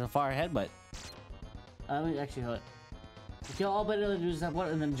I didn't read it so far ahead, but let me actually hold it. Kill all banana blues except one,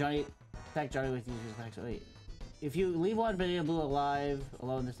 and then Johnny attack Johnny with users attacks. Wait. If you leave one banana blue alive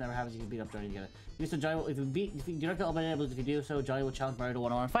alone, this never happens. You can beat up Johnny together. So Johnny, if you do not kill all banana blues, if you do so, Johnny will challenge Mario to a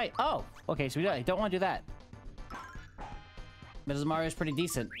one-on-one fight. Oh, okay. So we don't want to do that. Because Mario's pretty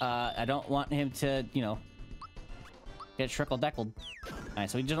decent. I don't want him to, you know, get shrickle-deckled. Alright,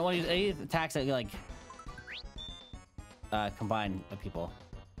 so we don't want to use any attacks that like combine the people.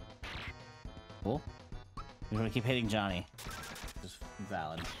 Cool. We want to keep hitting Johnny. Just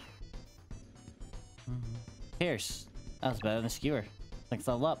valid. Pierce. That was better than the skewer. Thanks,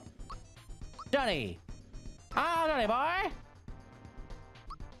 level up. Johnny! Ah, Johnny boy!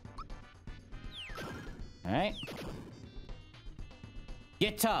 Alright.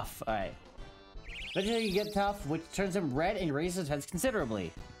 Get tough! Alright. Eventually you get tough, which turns him red and raises his defense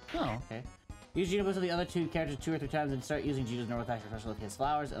considerably. Oh, okay. Use Geno boost with the other two characters 2 or 3 times and start using Geno's normal attack for special his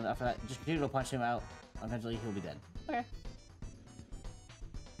flowers, and after that, just continue to punch him out. Eventually he'll be dead. Okay.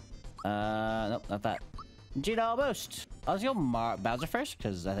 Nope, not that. Geno boost! I'll just go Bowser first,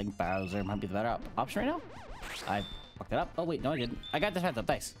 because I think Bowser might be the better option right now. I fucked it up. Oh wait, no I didn't. I got defense up,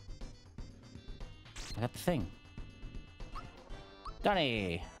 nice. I got the thing.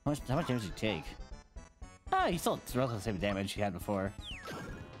 Johnny! How much damage did you take? Ah, you still relatively the same damage you had before.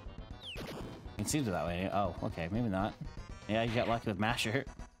 It seems that way. Oh, okay, maybe not. Yeah, you got lucky with Masher.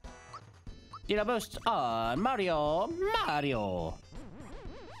 Geno boost on Mario! Mario!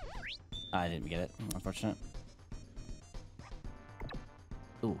 I didn't get it. Unfortunate.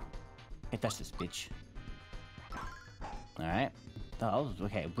 Ooh. Can't touch this bitch. Alright. Oh,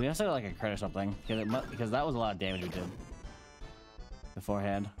 okay. We also got like a crit or something. Because that was a lot of damage we did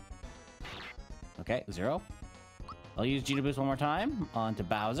beforehand. Okay, 0. I'll use Geno boost one more time onto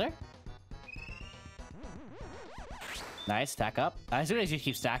Bowser. Nice, stack up. As soon as you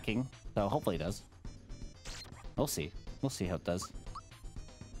keep stacking, so hopefully it does. We'll see. We'll see how it does.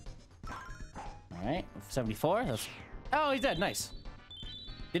 Alright, 74. That's... Oh, he's dead. Nice.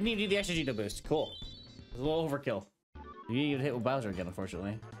 Didn't even need the extra Geno boost. Cool. It was a little overkill. You didn't even hit with Bowser again,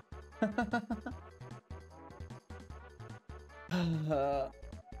 unfortunately.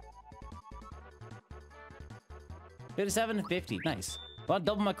 57 and 50. Nice. Want to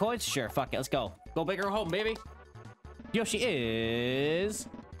double my coins? Sure. Fuck it. Let's go. Go big or home, baby. Yoshi is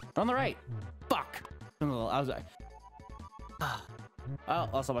on the right. Fuck. I was like, oh,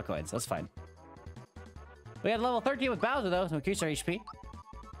 also my coins. That's fine. We had level 13 with Bowser though, so increase our HP.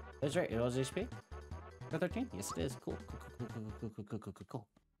 That's right. It was HP. 13? Yes, it is. Cool. Cool.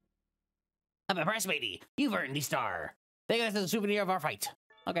 I'm impressed, matey. You've earned the star. Take this as a souvenir of our fight.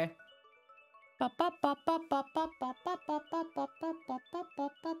 Okay.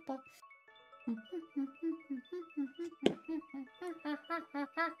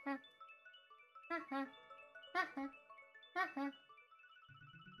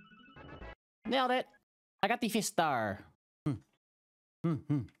 Nailed it. I got the fifth star.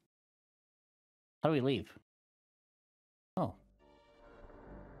 How do we leave? Oh.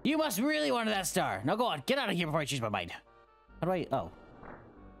 You must really want that star. Now go on, get out of here before I change my mind. How do I... Oh.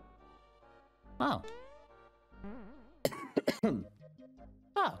 Oh.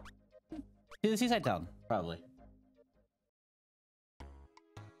 Oh. To the seaside town, probably.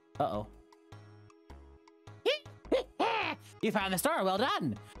 Uh-oh. You found the star, well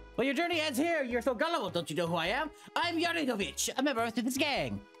done. Well, your journey ends here. You're so gullible, don't you know who I am? I'm Yaritovich, a member of this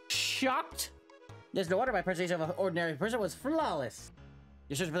gang. Shocked? There's no wonder my presentation of an ordinary person was flawless.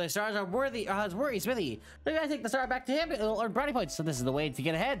 Your search for the stars are worthy, or has worries with you. Maybe I take the star back to him, it'll earn brownie points, so this is the way to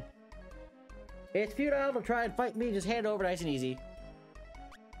get ahead. It's futile to try and fight me, just hand it over nice and easy.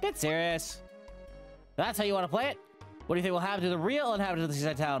 Get serious. That's how you want to play it? What do you think will happen to the real inhabitants of the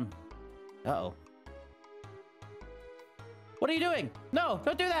seaside town? Uh-oh. What are you doing? No,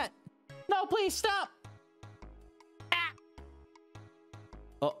 don't do that. No, please stop. Ah.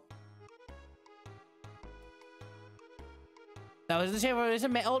 Oh. Now, is this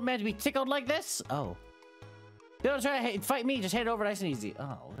an old man to be tickled like this? Oh. Don't try to fight me, just hand it over nice and easy.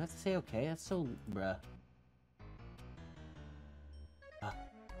 Oh, I have to say okay. That's so, bruh.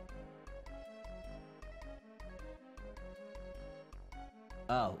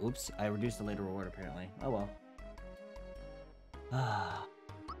 Oh, oops. I reduced the later reward, apparently. Oh, well.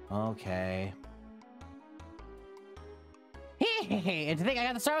 Okay. And to think I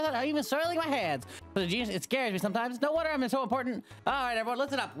got the star without even soiling my hands. But the genius, it scares me sometimes. No wonder I'm so important. All right, everyone,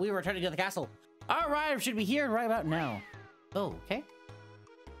 listen up. We were returning to the castle. Our rider should be here right about now. Oh, okay.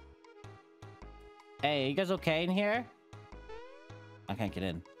 Hey, you guys okay in here? I can't get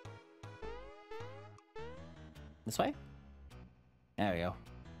in. This way? There we go.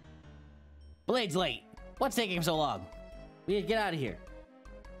 Blade's late. What's taking him so long? We need to get out of here.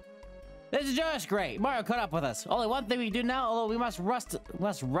 This is just great. Mario caught up with us. Only one thing we can do now, although we must rust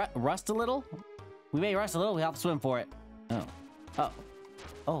a little. We may rust a little. We have to swim for it. Oh. Oh.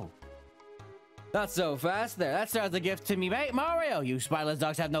 Oh. Not so fast there. That sounds a gift to me, mate. Mario, you spineless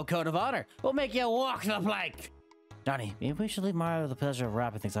dogs have no code of honor. We'll make you walk the plank. Johnny, maybe we should leave Mario the pleasure of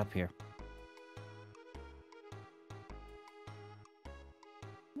wrapping things up here.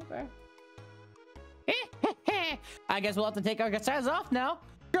 Okay. I guess we'll have to take our guitars off now.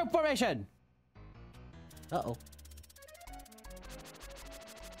 Group formation. Uh-oh.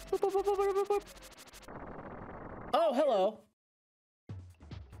 Oh, hello.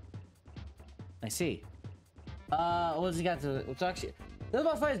 I see. What does he got to... It's actually... This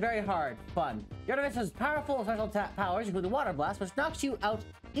boss fight is very hard. Fun. Your defense has powerful special powers, including Water Blast, which knocks you out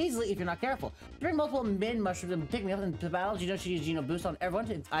easily if you're not careful. During multiple min mushrooms and pick me up into battles, you don't use Geno Boost on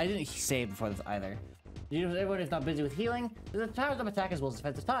everyone. I didn't save before this either. Everyone is not busy with healing. There's a powers of attack as well as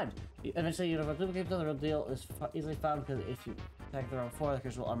defensive times. Eventually, you don't have to duplicate the real deal is easily found because if you attack the wrong four, the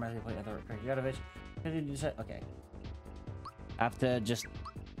creature will automatically point at the correct Yardovich. Okay. I have to just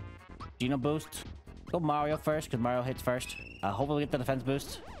Geno Boost. Go Mario first because Mario hits first. Hopefully we get the defense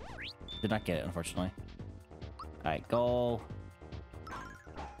boost. Did not get it, unfortunately. Alright, go.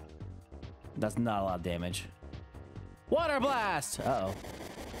 That's not a lot of damage. Water Blast! Uh-oh.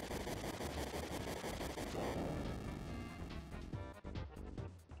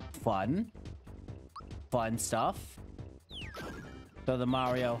 Fun stuff. Throw the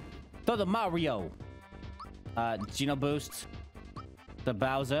Mario. Geno Boost. The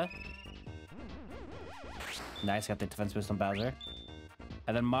Bowser. Nice, got the defense boost on Bowser.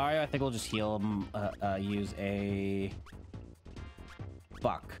 And then Mario, I think we'll just heal him, use a...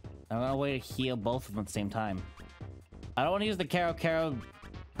 Fuck. I don't know a way to heal both of them at the same time. I don't want to use the Caro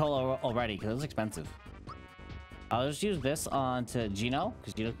Cola already, because it's expensive. I'll just use this onto Geno,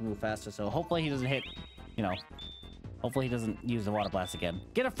 because Geno can move faster, so hopefully he doesn't hit, you know... Hopefully he doesn't use the Water Blast again.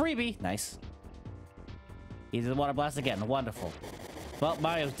 Get a freebie! Nice. He uses the Water Blast again. Wonderful. Well,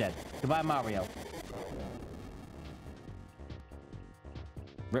 Mario's dead. Goodbye, Mario.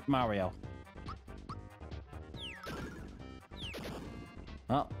 Rip Mario.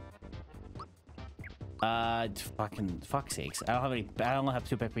 Oh. Fuck's sakes. I don't have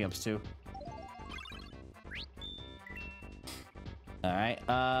two pick-me-ups too. Alright,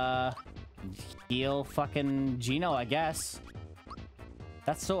 heal fucking Geno, I guess.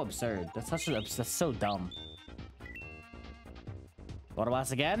 That's so absurd. That's so dumb. Water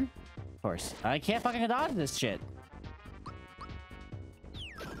Blast again? Of course. I can't fucking dodge this shit.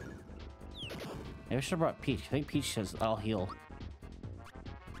 Maybe I should have brought Peach. I think Peach says I'll heal.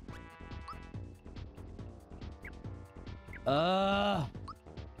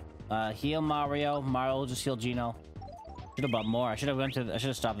 Heal Mario. Mario will just heal Geno. Should have bought more. I should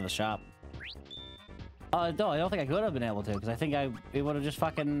have stopped at the shop. No, I don't think I could have been able to, because I think it would have just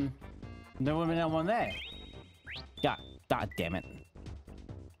fucking... There would have been one there. God damn it.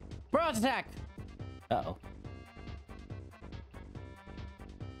 Bronze attack! Uh-oh.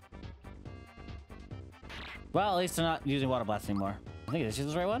 Well, at least they're not using Water Blast anymore. I think this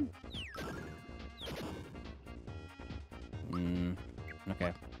is the right one.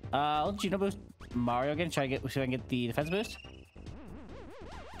 Okay. I'll Geno Boost Mario again. Try to see if I can get the defense boost.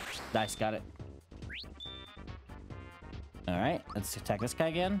 Nice, got it. Alright, let's attack this guy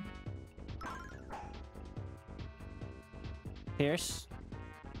again. Pierce.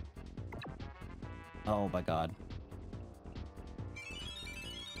 Oh my god.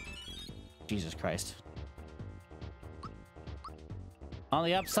 Jesus Christ. On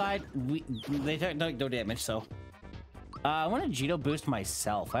the upside, they take no damage, so... I want to Geno Boost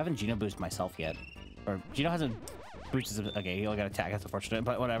myself. I haven't Geno Boost myself yet. Or, Geno hasn't boosted... Okay, he only got attack. That's unfortunate,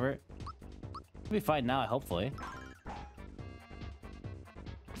 but whatever. We'll be fine now, hopefully.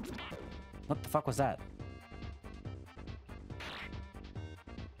 What the fuck was that?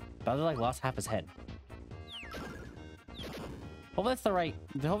 Bowser, like, lost half his head. Hopefully that's the right...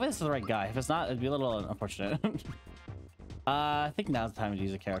 Hopefully this is the right guy. If it's not, it'd be a little unfortunate. I think now's the time to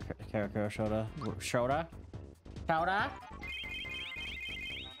use a Caro Shoda. Shoda?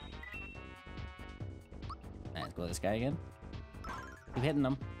 Let's go this guy again. Keep hitting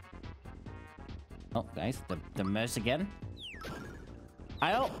them. Oh, nice. The mouse again.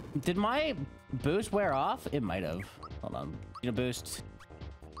 I don't... Did my boost wear off? It might have. Hold on. Boost.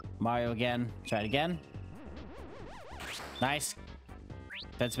 Mario again. Try it again. Nice.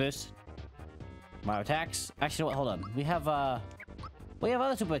 Defense boost. Mario attacks. Actually, what? Hold on. We have other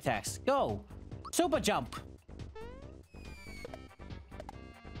super attacks. Go. Super jump.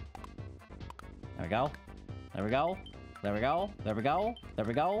 There we go. There we go. There we go. There we go. There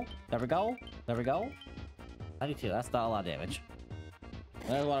we go. There we go. There we go. 92. That's not a lot of damage.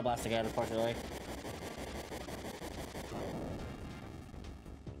 There's water blast again, unfortunately.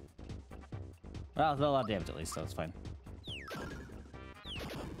 Well, it's not a lot of damage at least, so it's fine.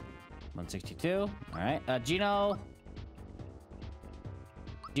 162. Alright. Gino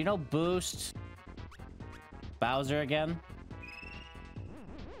boost. Bowser again.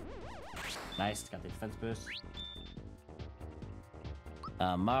 Nice. Got the defense boost.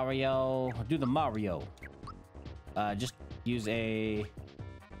 Mario. Do the Mario. Just use a...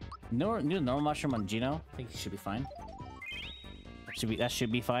 normal mushroom on Gino. I think he should be fine. That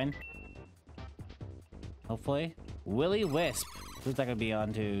should be fine. Hopefully. Willy Wisp. Who's that gonna be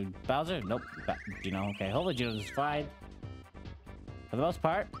on to Bowser? Nope. Gino. Okay. Hopefully Gino's fine. For the most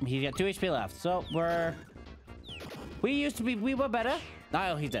part, he's got 2 HP left. So we were better.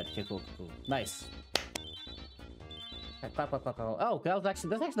 Oh, he's dead. Okay, cool. Nice. Oh, that's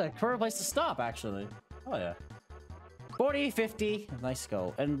actually the perfect place to stop, actually. Oh yeah. 40, 50. Nice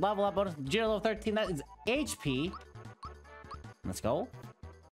go. And level up bonus. Gino level 13. That is HP. Let's go.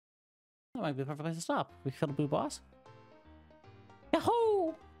 That might be the perfect place to stop. We killed a blue boss.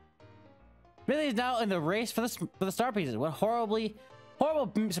 Yahoo! Really is now in the race for the star pieces. What horrible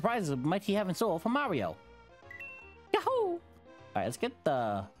surprises might he have in store for Mario? Yahoo! Alright, let's get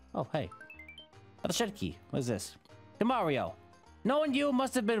the... Oh, hey. The shed key. What is this? To Mario. Knowing you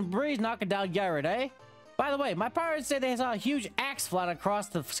must have been a breeze knocking down Garrett, eh? By the way, my pirates say they saw a huge axe flying across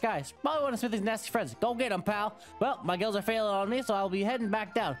the skies. Probably one of Smithy's nasty friends. Go get them, pal. Well, my gills are failing on me, so I'll be heading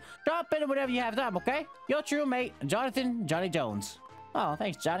back down. Drop in whenever you have time, okay? Your true mate, Johnny Jones. Oh,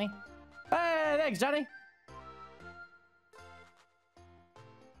 thanks, Johnny. Hey, thanks, Johnny.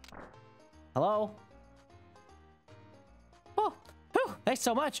 Hello? Oh, whew, thanks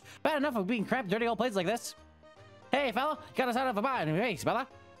so much. Bad enough of being cramped, dirty old places like this. Hey, fella, got us out of a bind. Thanks, fella.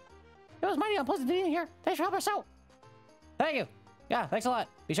 It was mighty unpleasant to be in here. Thanks for helping us out. Thank you. Yeah, thanks a lot.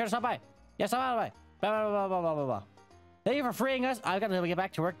 Be sure to stop by. Yeah, stop by. Blah, blah, blah, blah, blah, blah, blah. Thank you for freeing us. I've got to get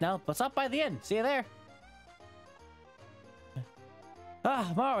back to work now, but stop by the end. See you there.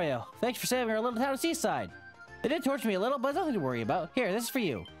 Ah, Mario. Thanks for saving our little town of Seaside. They did torture me a little, but nothing to worry about. Here, this is for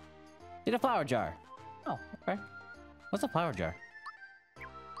you. Need a flower jar. Oh, okay. What's a flower jar?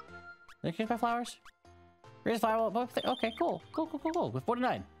 Did you buy flowers? Here's a flower. Okay, cool. Cool. With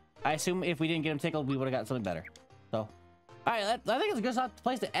 49. I assume if we didn't get him tickled, we would have got something better. So, all right. I think it's a good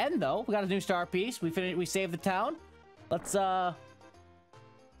place to end, though. We got a new star piece. We saved the town. Let's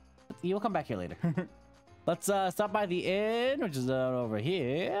you'll come back here later. Let's stop by the inn, which is over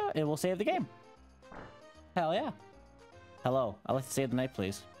here, and we'll save the game. Hell yeah. Hello. I'd like to save the night,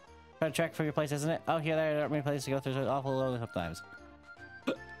 please. Try to track for your place, isn't it? Oh, here there aren't many places to go through. So it's awful lonely sometimes.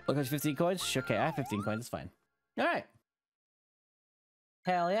 Look, there's 15 coins. Sure, okay, I have 15 coins. It's fine. All right.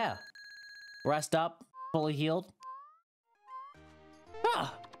 Hell yeah. Rest up. Fully healed.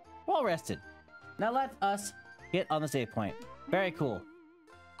 Ah! Well rested. Now let us get on the save point. Very cool.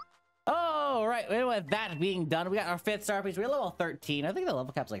 Oh, right. With that being done, we got our 5th star piece. We're level 13. I think the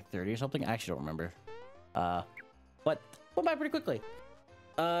level cap's like 30 or something. I actually don't remember. But went by pretty quickly.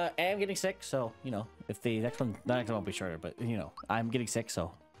 I am getting sick, so, you know, if the next one won't be shorter, but, you know, I'm getting sick,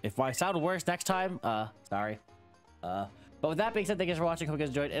 so if I sound worse next time, sorry. But with that being said, thank you guys for watching. Hope you guys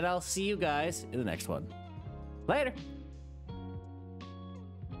enjoyed, and I'll see you guys in the next one. Later!